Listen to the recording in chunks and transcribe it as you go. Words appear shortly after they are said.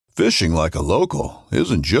Fishing like a local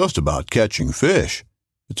isn't just about catching fish.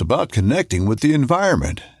 It's about connecting with the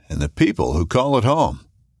environment and the people who call it home.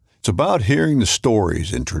 It's about hearing the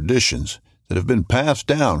stories and traditions that have been passed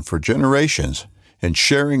down for generations and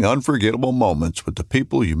sharing unforgettable moments with the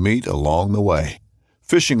people you meet along the way.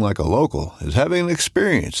 Fishing like a local is having an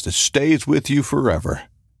experience that stays with you forever.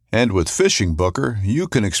 And with Fishing Booker, you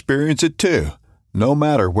can experience it too, no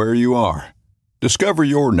matter where you are. Discover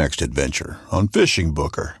your next adventure on Fishing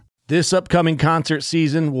Booker. This upcoming concert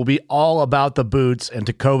season will be all about the boots, and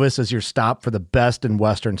Tecovas is your stop for the best in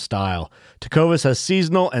Western style. Tecovas has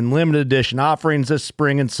seasonal and limited edition offerings this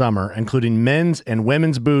spring and summer, including men's and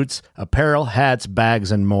women's boots, apparel, hats,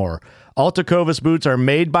 bags, and more. All Tecovas boots are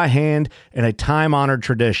made by hand in a time-honored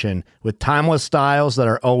tradition with timeless styles that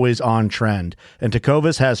are always on trend. And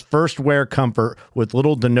Tecovas has first wear comfort with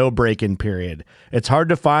little to no break-in period. It's hard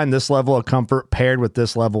to find this level of comfort paired with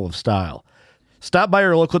this level of style. Stop by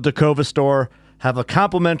your local Tecovas store, have a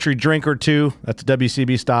complimentary drink or two, that's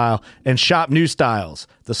WCB style, and shop new styles.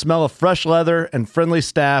 The smell of fresh leather and friendly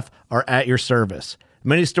staff are at your service.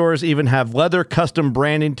 Many stores even have leather custom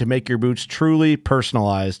branding to make your boots truly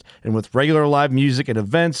personalized. And with regular live music and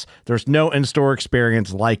events, there's no in-store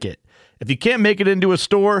experience like it. If you can't make it into a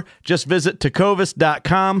store, just visit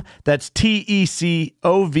tecovas.com. That's TECOVAS.com.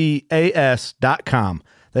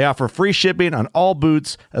 They offer free shipping on all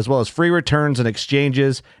boots, as well as free returns and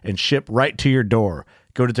exchanges, and ship right to your door.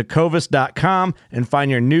 Go to tecovas.com and find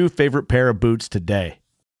your new favorite pair of boots today.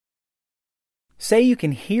 Say you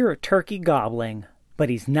can hear a turkey gobbling, but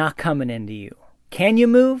he's not coming into you. Can you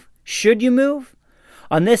move? Should you move?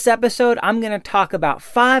 On this episode, I'm going to talk about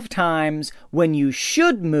 5 times when you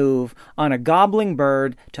should move on a gobbling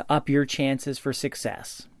bird to up your chances for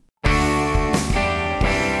success.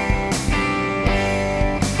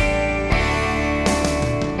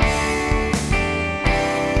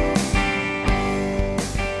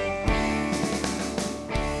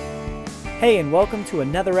 Hey, and welcome to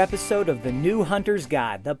another episode of The New Hunter's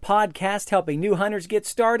Guide, the podcast helping new hunters get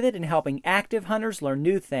started and helping active hunters learn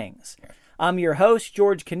new things. I'm your host,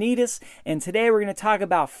 George Kanitas, and today we're going to talk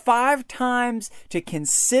about 5 times to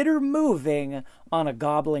consider moving on a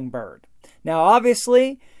gobbling bird. Now,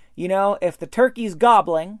 obviously, if the turkey's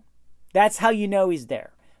gobbling, that's how you know he's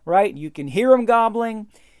there, right? You can hear him gobbling.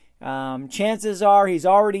 Chances are he's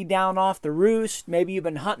already down off the roost. Maybe you've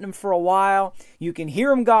been hunting him for a while. You can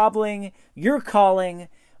hear him gobbling. You're calling,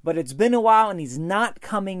 but it's been a while and he's not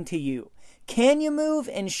coming to you. Can you move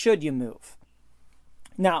and should you move?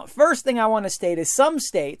 Now, first thing I want to state is some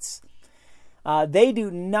states, they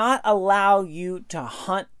do not allow you to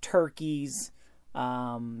hunt turkeys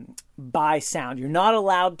by sound. You're not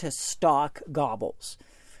allowed to stalk gobbles.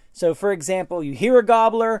 So, for example, you hear a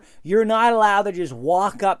gobbler, you're not allowed to just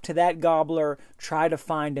walk up to that gobbler, try to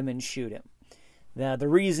find him and shoot him. The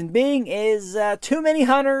reason being is too many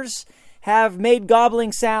hunters have made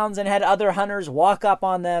gobbling sounds and had other hunters walk up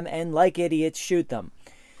on them and, like idiots, shoot them.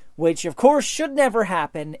 Which, of course, should never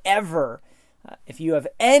happen, ever. If you have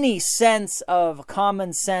any sense of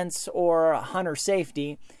common sense or hunter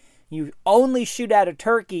safety, you only shoot at a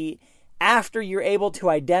turkey after you're able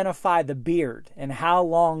to identify the beard and how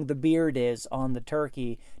long the beard is on the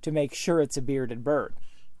turkey to make sure it's a bearded bird.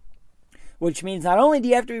 Which means not only do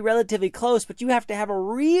you have to be relatively close, but you have to have a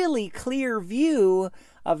really clear view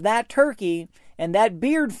of that turkey and that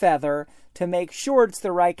beard feather to make sure it's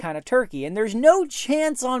the right kind of turkey. And there's no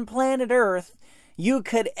chance on planet Earth you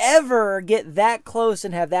could ever get that close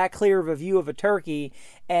and have that clear of a view of a turkey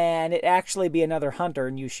and it actually be another hunter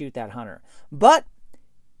and you shoot that hunter. But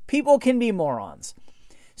people can be morons.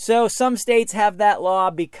 So some states have that law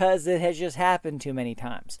because it has just happened too many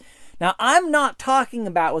times. Now, I'm not talking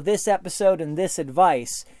about with this episode and this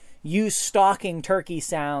advice, you stalking turkey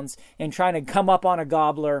sounds and trying to come up on a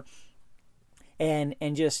gobbler and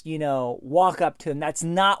just, walk up to him. That's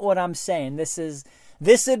not what I'm saying. This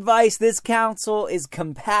advice, this counsel is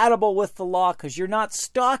compatible with the law because you're not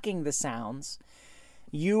stalking the sounds.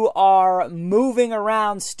 You are moving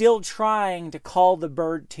around, still trying to call the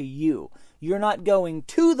bird to you. You're not going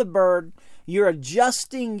to the bird. You're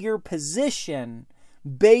adjusting your position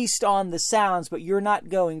based on the sounds, but you're not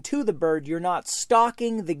going to the bird. You're not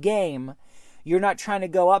stalking the game. You're not trying to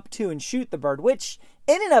go up to and shoot the bird, which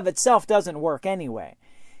in and of itself doesn't work anyway.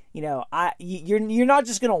 You're not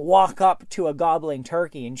just going to walk up to a gobbling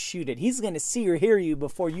turkey and shoot it. He's going to see or hear you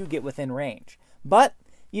before you get within range. But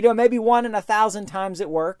maybe 1 in 1,000 times it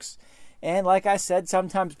works. And like I said,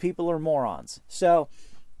 sometimes people are morons. So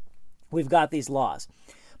we've got these laws.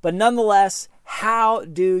 But nonetheless, how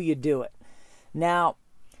do you do it? Now,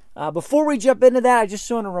 before we jump into that, I just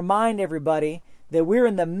want to remind everybody that we're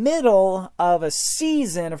in the middle of a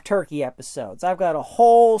season of turkey episodes. I've got a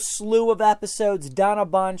whole slew of episodes, done a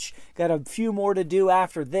bunch, got a few more to do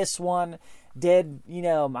after this one. Did,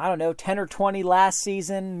 10 or 20 last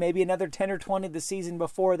season, maybe another 10 or 20 the season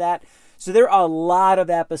before that. So there are a lot of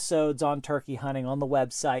episodes on turkey hunting on the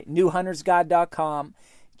website, newhuntersguide.com.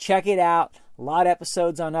 Check it out. A lot of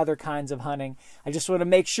episodes on other kinds of hunting. I just want to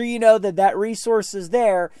make sure you know that resource is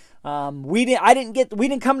there. We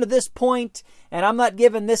didn't come to this point, and I'm not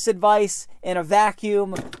giving this advice in a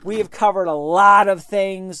vacuum. We have covered a lot of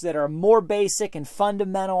things that are more basic and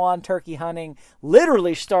fundamental on turkey hunting,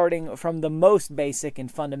 literally starting from the most basic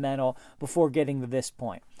and fundamental before getting to this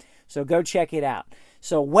point. So go check it out.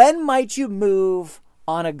 So when might you move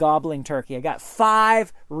on a gobbling turkey? I got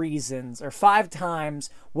 5 reasons or 5 times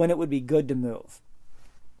when it would be good to move.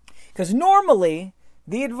 Because normally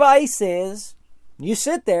the advice is you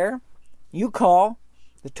sit there, you call,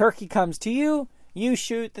 the turkey comes to you, you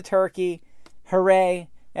shoot the turkey, hooray,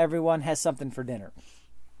 everyone has something for dinner.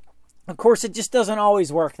 Of course, it just doesn't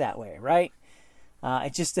always work that way, right?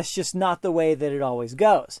 It's just not the way that it always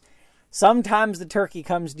goes. Sometimes the turkey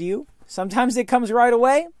comes to you. Sometimes it comes right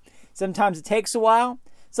away. Sometimes it takes a while.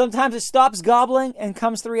 Sometimes it stops gobbling and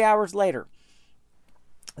comes 3 hours later.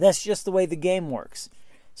 That's just the way the game works.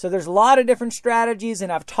 So there's a lot of different strategies,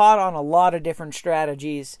 and I've taught on a lot of different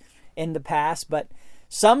strategies in the past. But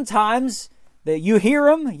sometimes you hear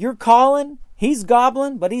him, you're calling, he's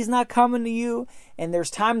gobbling, but he's not coming to you. And there's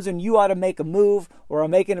times when you ought to make a move, or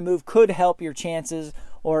making a move could help your chances,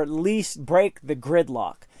 or at least break the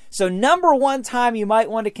gridlock. So number one time you might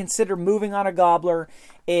want to consider moving on a gobbler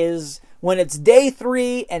is when it's day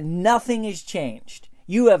 3 and nothing has changed.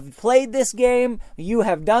 You have played this game, you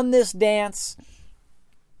have done this dance,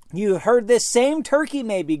 you heard this same turkey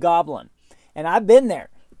maybe gobbling. And I've been there.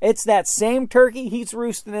 It's that same turkey, he's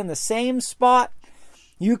roosting in the same spot.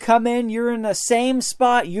 You come in, you're in the same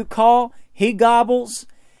spot, you call, he gobbles.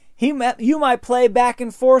 You might play back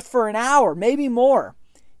and forth for an hour, maybe more.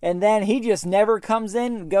 And then he just never comes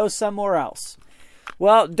in and goes somewhere else.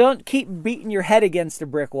 Well, don't keep beating your head against a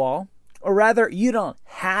brick wall. Or rather, you don't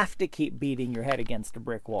have to keep beating your head against a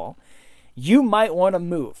brick wall. You might want to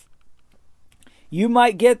move. You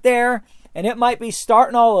might get there, and it might be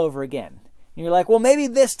starting all over again. And you're like, well, maybe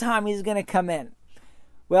this time he's going to come in.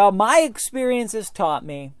 Well, my experience has taught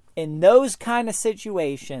me in those kind of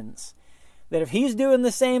situations that if he's doing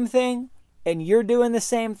the same thing and you're doing the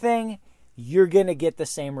same thing, you're going to get the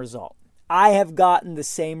same result. I have gotten the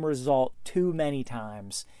same result too many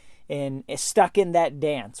times and stuck in that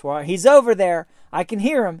dance where he's over there. I can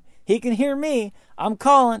hear him. He can hear me. I'm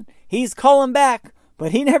calling. He's calling back,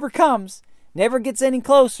 but he never comes, never gets any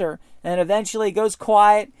closer, and eventually goes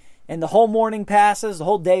quiet, and the whole morning passes, the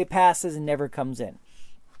whole day passes, and never comes in.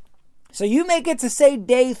 So you may get to say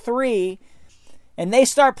day 3, and they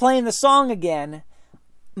start playing the song again.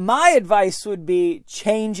 My advice would be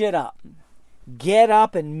change it up. Get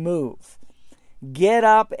up and move. Get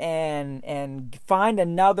up and find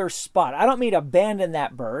another spot. I don't mean abandon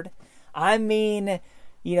that bird. I mean,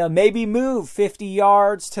 maybe move 50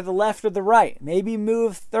 yards to the left or the right. Maybe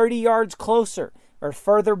move 30 yards closer or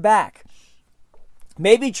further back.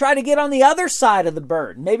 Maybe try to get on the other side of the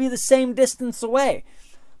bird. Maybe the same distance away.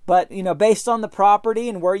 But, based on the property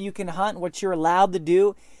and where you can hunt, what you're allowed to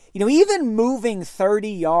do, even moving 30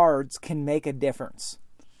 yards can make a difference.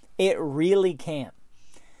 It really can.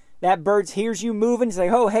 That bird hears you moving. He's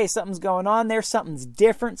like, oh, hey, something's going on there. Something's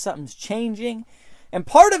different. Something's changing. And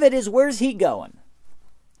part of it is, where's he going?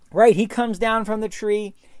 Right? He comes down from the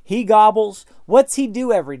tree. He gobbles. What's he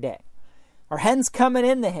do every day? Are hens coming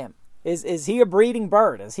into him? Is he a breeding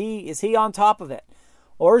bird? Is he on top of it?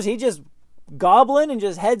 Or is he just gobbling and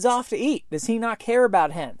just heads off to eat? Does he not care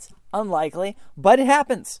about hens? Unlikely, but it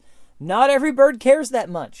happens. Not every bird cares that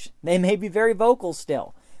much. They may be very vocal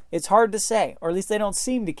still. It's hard to say, or at least they don't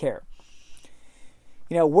seem to care.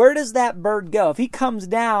 Where does that bird go? If he comes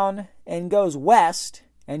down and goes west,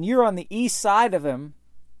 and you're on the east side of him,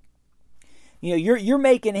 you're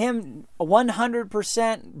making him a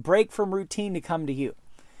 100% break from routine to come to you.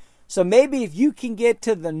 So maybe if you can get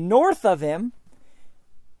to the north of him,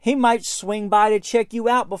 he might swing by to check you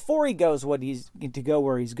out before he goes where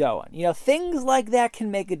he's going. Things like that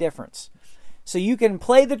can make a difference. So you can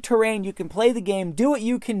play the terrain, you can play the game, do what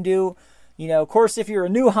you can do. Of course, if you're a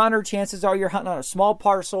new hunter, chances are you're hunting on a small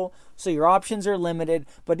parcel, so your options are limited.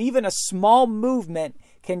 But even a small movement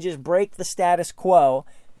can just break the status quo.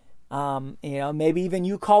 Maybe even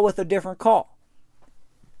you call with a different call.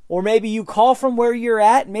 Or maybe you call from where you're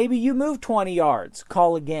at, maybe you move 20 yards,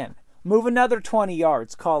 call again. Move another 20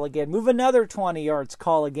 yards, call again. Move another 20 yards,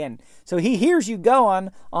 call again. So he hears you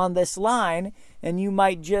going on this line, and you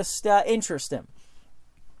might just interest him.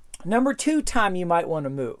 Number 2 time you might want to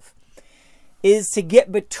move is to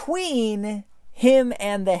get between him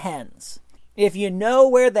and the hens. If you know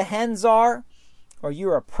where the hens are, or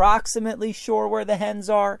you're approximately sure where the hens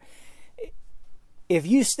are, if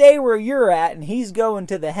you stay where you're at and he's going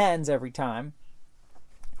to the hens every time,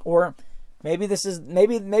 or maybe this is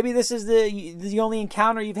the only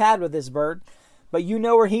encounter you've had with this bird, but you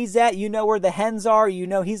know where he's at, you know where the hens are, you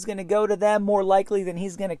know he's going to go to them more likely than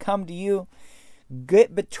he's going to come to you,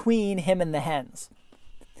 get between him and the hens.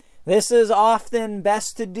 This is often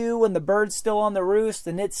best to do when the bird's still on the roost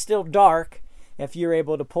and it's still dark, if you're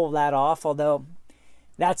able to pull that off, although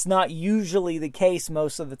that's not usually the case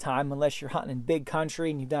most of the time unless you're hunting in big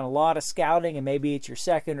country and you've done a lot of scouting and maybe it's your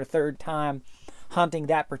second or third time hunting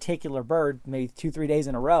that particular bird, maybe 2-3 days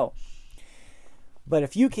in a row. But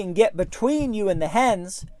if you can get between you and the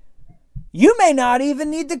hens, you may not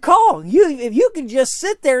even need to call. If you can just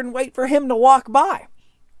sit there and wait for him to walk by.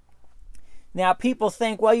 Now, people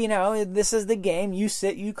think, well, this is the game. You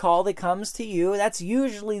sit, you call, it comes to you. That's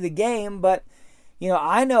usually the game, but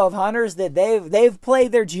I know of hunters that they've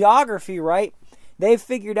played their geography right. They've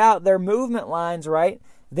figured out their movement lines right.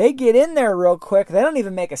 They get in there real quick. They don't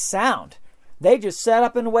even make a sound. They just set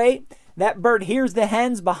up and wait. That bird hears the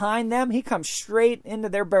hens behind them. He comes straight into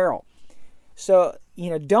their barrel. So,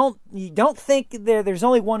 don't think there's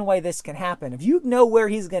only one way this can happen. If you know where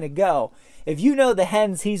he's going to go, if you know the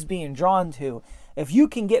hens he's being drawn to, if you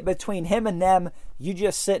can get between him and them, you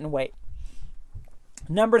just sit and wait.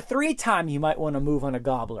 Number 3 time you might want to move on a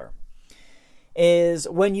gobbler is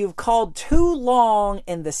when you've called too long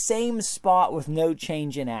in the same spot with no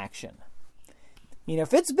change in action.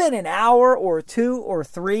 If it's been an hour or 2 or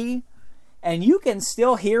 3 and you can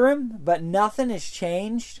still hear him but nothing has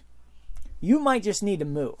changed, you might just need to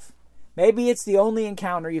move. Maybe it's the only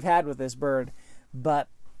encounter you've had with this bird, but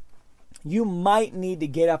you might need to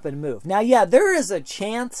get up and move. Now, yeah, there is a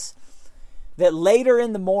chance that later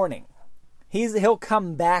in the morning, he'll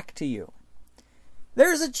come back to you.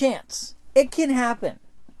 There's a chance. It can happen.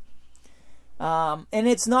 And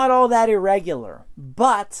it's not all that irregular.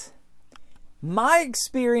 But my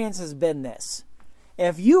experience has been this.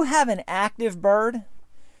 If you have an active bird,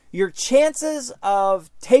 your chances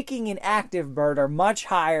of taking an active bird are much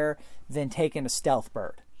higher than taking a stealth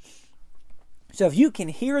bird. So if you can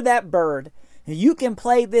hear that bird, and you can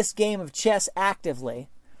play this game of chess actively,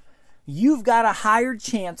 you've got a higher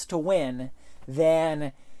chance to win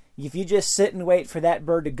than if you just sit and wait for that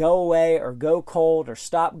bird to go away or go cold or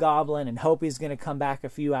stop gobbling and hope he's going to come back a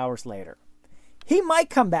few hours later. He might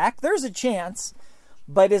come back. There's a chance.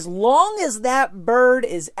 But as long as that bird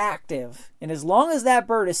is active and as long as that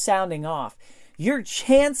bird is sounding off, your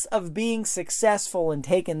chance of being successful in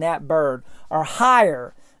taking that bird are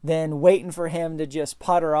higher than waiting for him to just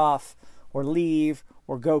putter off or leave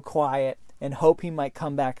or go quiet and hope he might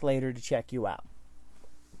come back later to check you out.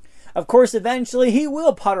 Of course, eventually he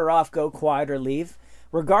will putter off, go quiet, or leave,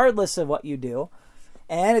 regardless of what you do.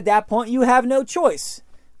 And at that point, you have no choice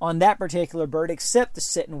on that particular bird except to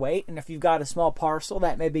sit and wait. And if you've got a small parcel,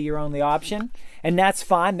 that may be your only option. And that's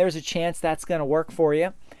fine. There's a chance that's going to work for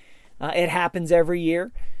you. It happens every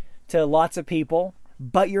year to lots of people.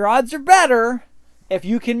 But your odds are better if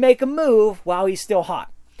you can make a move while he's still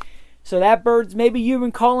hot. So that bird's, maybe you've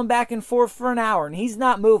been calling back and forth for an hour and he's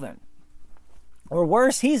not moving. Or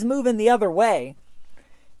worse, he's moving the other way.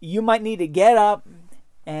 You might need to get up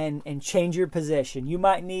and change your position. You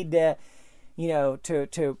might need to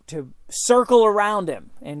to circle around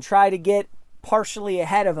him and try to get partially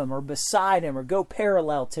ahead of him or beside him or go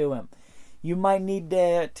parallel to him. You might need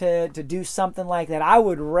to do something like that. I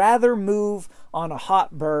would rather move on a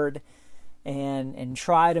hot bird and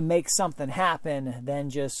try to make something happen than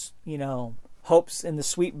just, hopes in the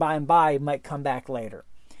sweet by and by might come back later.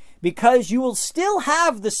 Because you will still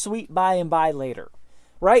have the sweet by and by later,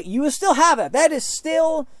 right? You will still have it. That is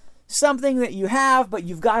still something that you have, but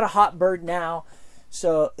you've got a hot bird now.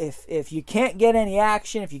 So if you can't get any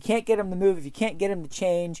action, if you can't get him to move, if you can't get him to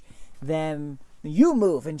change, then you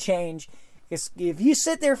move and change. If you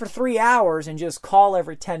sit there for 3 hours and just call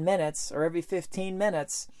every 10 minutes or every 15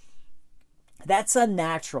 minutes, that's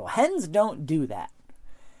unnatural. Hens don't do that.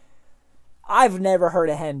 I've never heard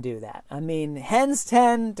a hen do that. I mean, hens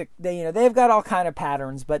tend to, they've got all kind of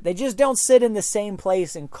patterns, but they just don't sit in the same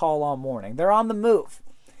place and call all morning. They're on the move.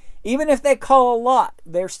 Even if they call a lot,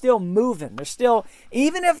 they're still moving. They're still,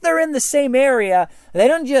 even if they're in the same area, they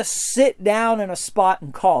don't just sit down in a spot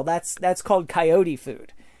and call. That's called coyote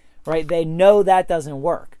food, right? They know that doesn't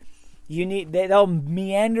work. They'll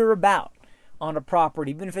meander about on a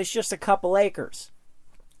property, even if it's just a couple acres,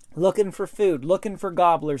 looking for food, looking for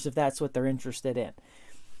gobblers if that's what they're interested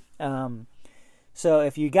in. So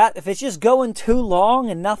if it's just going too long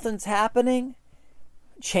and nothing's happening,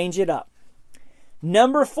 change it up.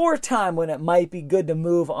 Number 4 time when it might be good to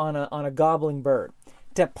move on a gobbling bird,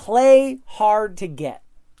 to play hard to get.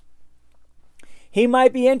 He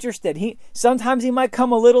might be interested. Sometimes he might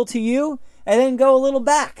come a little to you and then go a little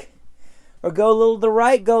back, or go a little to the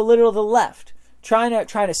right, go a little to the left, trying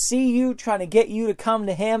to see you, trying to get you to come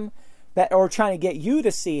to him, or trying to get you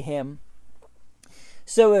to see him.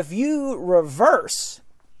 So if you reverse,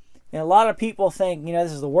 and a lot of people think,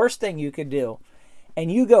 this is the worst thing you could do,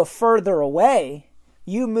 and you go further away,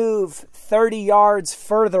 you move 30 yards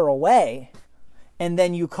further away, and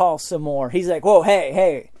then you call some more. He's like, whoa,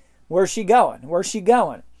 hey, where's she going? Where's she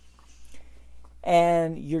going?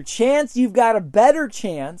 And you've got a better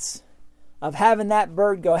chance of having that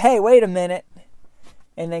bird go, hey, wait a minute,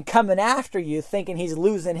 and then coming after you thinking he's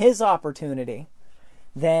losing his opportunity,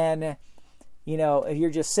 than, if you're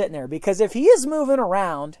just sitting there. Because if he is moving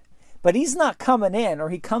around, but he's not coming in, or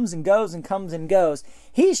he comes and goes and comes and goes,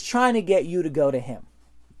 he's trying to get you to go to him.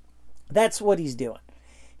 That's what he's doing.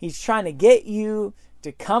 He's trying to get you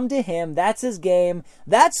to come to him. That's his game.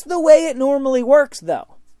 That's the way it normally works,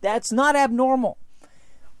 though. That's not abnormal,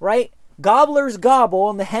 right? Gobblers gobble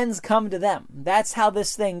and the hens come to them. That's how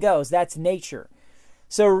this thing goes. That's nature.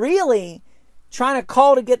 So really, trying to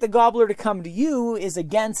call to get the gobbler to come to you is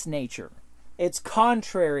against nature. It's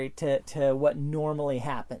contrary to what normally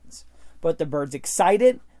happens. But the bird's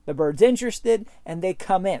excited, the bird's interested, and they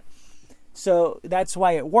come in. So that's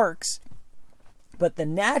why it works. But the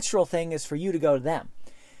natural thing is for you to go to them.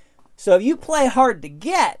 So if you play hard to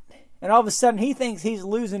get, and all of a sudden he thinks he's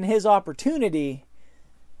losing his opportunity,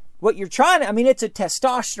 what you're trying to, it's a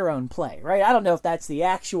testosterone play, right? I don't know if that's the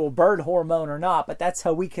actual bird hormone or not, but that's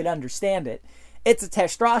how we could understand it. It's a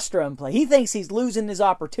testosterone play. He thinks he's losing his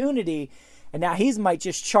opportunity, and now he might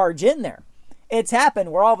just charge in there. It's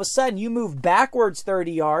happened where all of a sudden you move backwards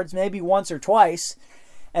 30 yards, maybe once or twice,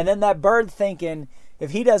 and then that bird thinking,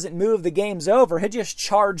 if he doesn't move, the game's over. He'll just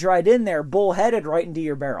charge right in there, bullheaded right into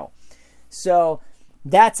your barrel. So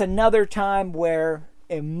that's another time where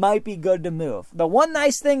it might be good to move. The one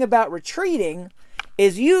nice thing about retreating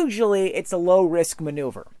is usually it's a low-risk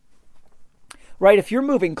maneuver. Right? If you're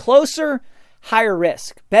moving closer, higher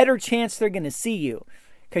risk. Better chance they're going to see you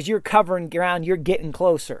because you're covering ground, you're getting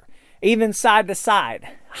closer. Even side to side,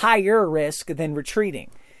 higher risk than retreating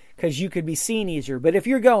because you could be seen easier. But if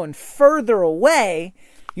you're going further away,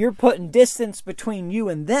 you're putting distance between you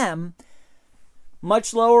and them,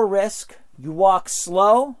 much lower risk. You walk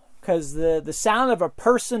slow because the sound of a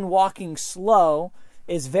person walking slow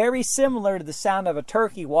is very similar to the sound of a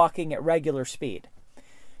turkey walking at regular speed.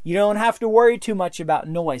 You don't have to worry too much about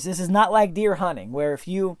noise. This is not like deer hunting where if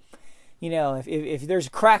if there's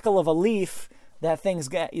a crackle of a leaf,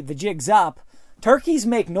 the jig's up. Turkeys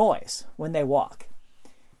make noise when they walk.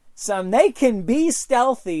 They can be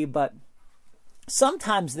stealthy, but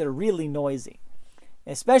sometimes they're really noisy,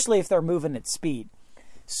 especially if they're moving at speed.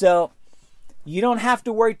 So you don't have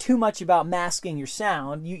to worry too much about masking your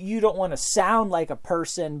sound. You don't want to sound like a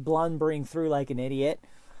person blundering through like an idiot,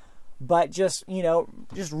 but just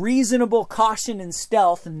reasonable caution and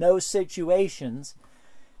stealth in those situations.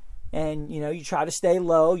 And, you try to stay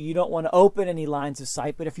low. You don't want to open any lines of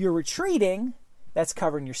sight. But if you're retreating, that's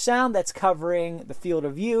covering your sound. That's covering the field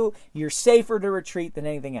of view. You're safer to retreat than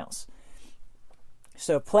anything else.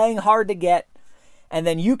 So playing hard to get. And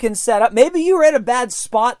then you can set up. Maybe you were at a bad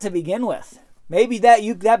spot to begin with. Maybe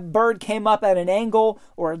that bird came up at an angle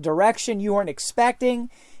or a direction you weren't expecting.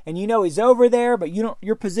 And he's over there, but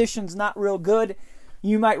your position's not real good.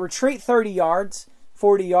 You might retreat 30 yards.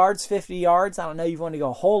 40 yards, 50 yards. I don't know. You want to go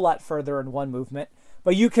a whole lot further in one movement.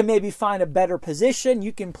 But you can maybe find a better position.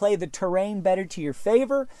 You can play the terrain better to your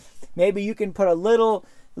favor. Maybe you can put a little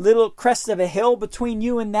crest of a hill between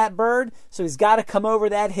you and that bird. So he's got to come over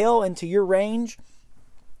that hill into your range.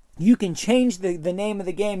 You can change the name of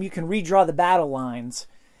the game. You can redraw the battle lines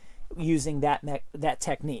using that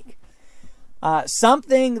technique.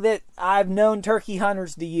 Something that I've known turkey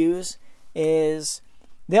hunters to use is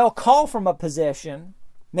they'll call from a position,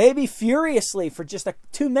 maybe furiously for just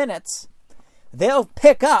 2 minutes. They'll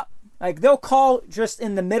pick up, they'll call just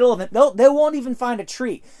in the middle of it. They won't even find a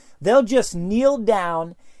tree. They'll just kneel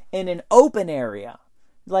down in an open area,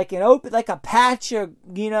 like a patch of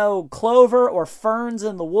clover or ferns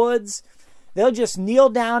in the woods. They'll just kneel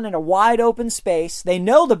down in a wide open space. They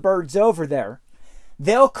know the bird's over there.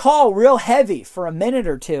 They'll call real heavy for a minute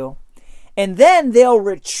or two. And then they'll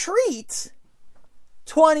retreat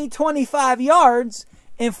 20, 25 yards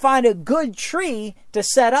and find a good tree to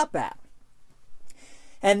set up at.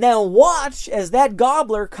 And then watch as that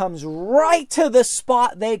gobbler comes right to the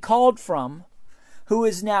spot they called from, who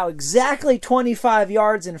is now exactly 25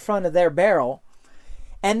 yards in front of their barrel.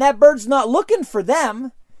 And that bird's not looking for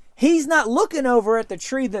them. He's not looking over at the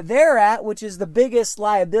tree that they're at, which is the biggest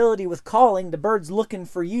liability with calling. The bird's looking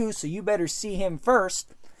for you, so you better see him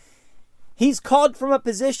first. He's called from a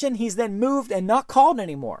position, he's then moved and not called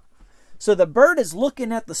anymore. So the bird is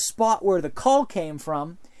looking at the spot where the call came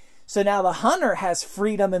from. So now the hunter has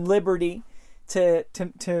freedom and liberty to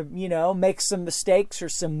make some mistakes or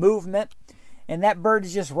some movement. And that bird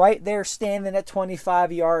is just right there standing at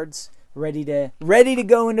 25 yards, ready to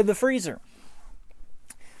go into the freezer.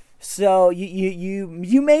 So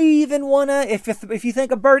you may even want to, if you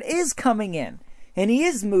think a bird is coming in and he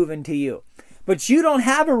is moving to you, but you don't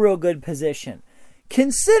have a real good position,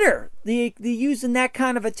 consider the using that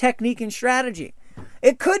kind of a technique and strategy.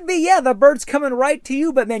 It could be, the bird's coming right to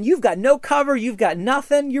you, but man, you've got no cover, you've got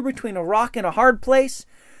nothing, you're between a rock and a hard place.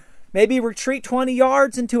 Maybe retreat 20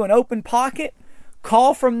 yards into an open pocket,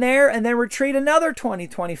 call from there, and then retreat another 20,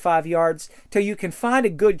 25 yards till you can find a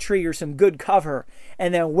good tree or some good cover,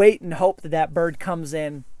 and then wait and hope that bird comes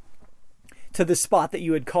in to the spot that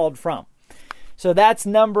you had called from. So that's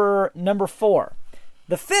number 4.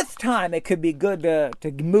 The 5th time it could be good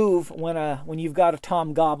to move when you've got a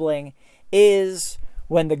tom gobbling is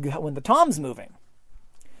when the tom's moving.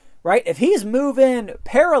 Right? If he's moving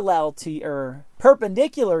parallel to or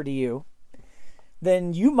perpendicular to you,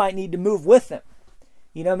 then you might need to move with him.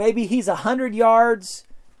 Maybe he's 100 yards,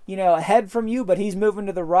 ahead from you, but he's moving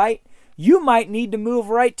to the right. You might need to move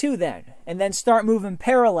right too then, and then start moving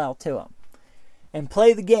parallel to him. And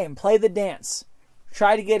play the game, play the dance.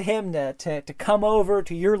 Try to get him to come over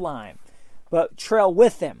to your line, but trail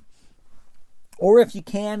with him. Or if you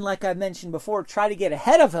can, like I mentioned before, try to get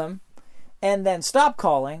ahead of him and then stop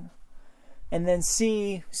calling and then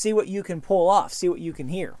see what you can pull off, see what you can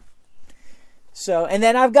hear. So, and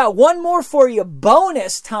then I've got one more for you,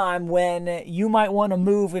 bonus time when you might want to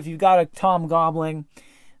move if you've got a tom gobbling.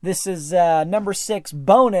 This is number 6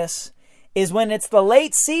 bonus, is when it's the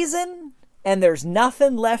late season and there's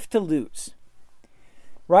nothing left to lose.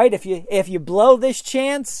 Right? If you blow this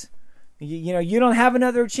chance, you don't have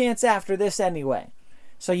another chance after this anyway.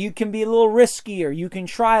 So you can be a little riskier. You can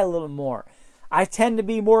try a little more. I tend to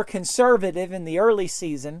be more conservative in the early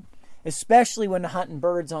season, especially when hunting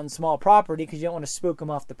birds on small property, because you don't want to spook them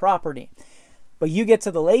off the property. But you get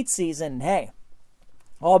to the late season, hey,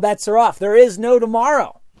 all bets are off. There is no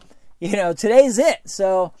tomorrow. Today's it.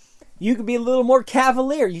 So you can be a little more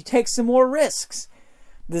cavalier. You take some more risks.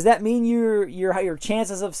 Does that mean your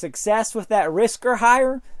chances of success with that risk are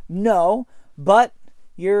higher? No, but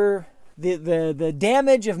the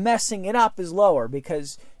damage of messing it up is lower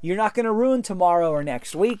because you're not going to ruin tomorrow or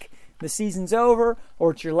next week. The season's over,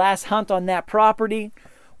 or it's your last hunt on that property,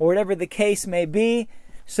 or whatever the case may be.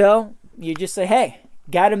 So you just say, hey,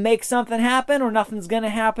 got to make something happen or nothing's going to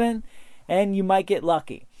happen, and you might get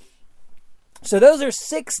lucky. So those are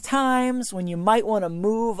 6 times when you might want to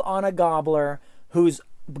move on a gobbler who's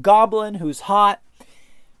gobbling, who's hot.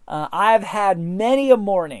 I've had many a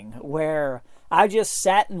morning where I just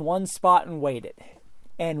sat in one spot and waited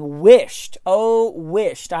and wished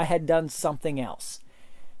I had done something else.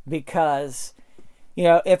 Because,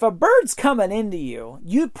 if a bird's coming into you,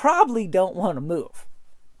 you probably don't want to move,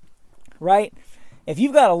 right? If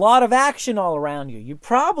you've got a lot of action all around you, you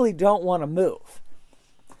probably don't want to move.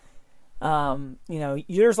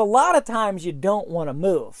 There's a lot of times you don't want to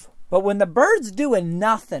move. But when the bird's doing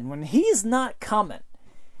nothing, when he's not coming,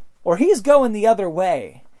 or he's going the other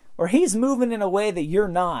way, or he's moving in a way that you're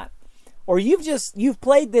not, or you've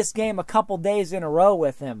played this game a couple days in a row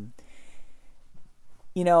with him,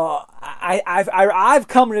 I've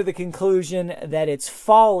come to the conclusion that it's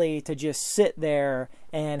folly to just sit there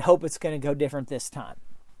and hope it's going to go different this time.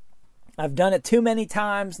 I've done it too many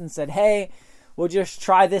times and said, hey, we'll just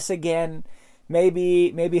try this again.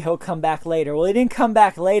 Maybe he'll come back later. Well, he didn't come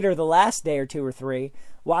back later the last day or 2 or 3.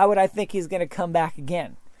 Why would I think he's going to come back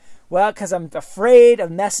again? Well, because I'm afraid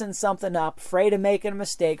of messing something up, afraid of making a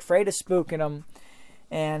mistake, afraid of spooking him.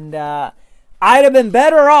 And I'd have been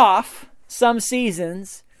better off some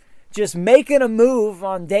seasons just making a move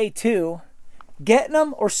on day 2, getting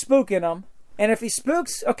him or spooking him. And if he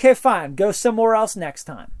spooks, okay, fine. Go somewhere else next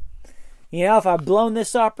time. If I've blown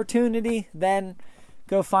this opportunity, then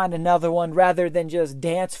go find another one rather than just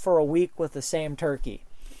dance for a week with the same turkey.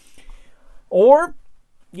 Or,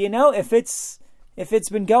 if it's if it's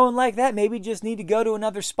been going like that, maybe just need to go to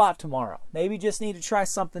another spot tomorrow. Maybe just need to try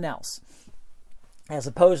something else, as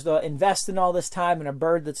opposed to investing all this time in a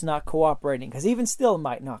bird that's not cooperating, because even still it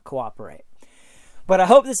might not cooperate. But I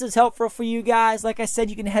hope this is helpful for you guys. Like I said,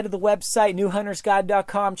 you can head to the website,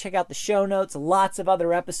 newhuntersguide.com, check out the show notes, lots of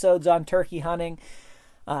other episodes on turkey hunting.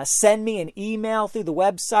 Send me an email through the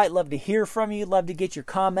website. Love to hear from you. Love to get your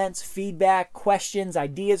comments, feedback, questions,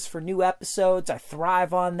 ideas for new episodes. I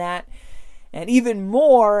thrive on that. And even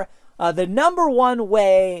more, the number one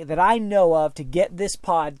way that I know of to get this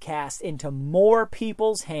podcast into more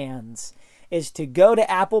people's hands is to go to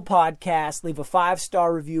Apple Podcasts, leave a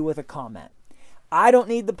 5-star review with a comment. I don't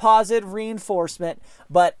need the positive reinforcement,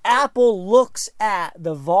 but Apple looks at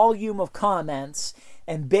the volume of comments,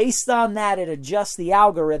 and based on that, it adjusts the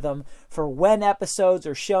algorithm for when episodes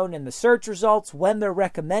are shown in the search results, when they're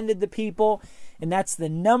recommended to people. And that's the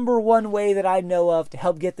number one way that I know of to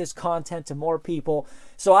help get this content to more people.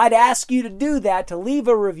 So I'd ask you to do that, to leave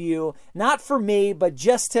a review, not for me, but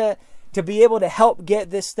just to be able to help get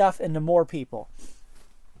this stuff into more people.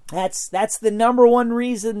 That's the number one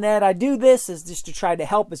reason that I do this, is just to try to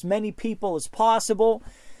help as many people as possible.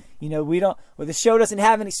 You know, the show doesn't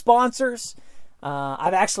have any sponsors.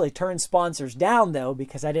 I've actually turned sponsors down, though,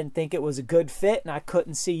 because I didn't think it was a good fit and I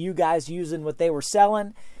couldn't see you guys using what they were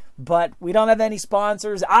selling. But we don't have any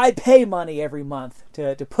sponsors. I pay money every month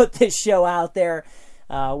to put this show out there.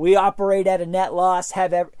 We operate at a net loss,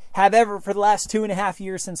 have ever for the last 2.5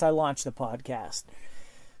 years since I launched the podcast.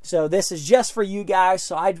 So this is just for you guys.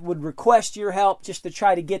 So I would request your help just to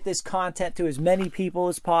try to get this content to as many people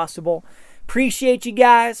as possible. Appreciate you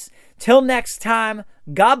guys. Till next time,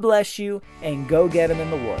 God bless you, and go get them in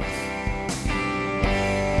the woods.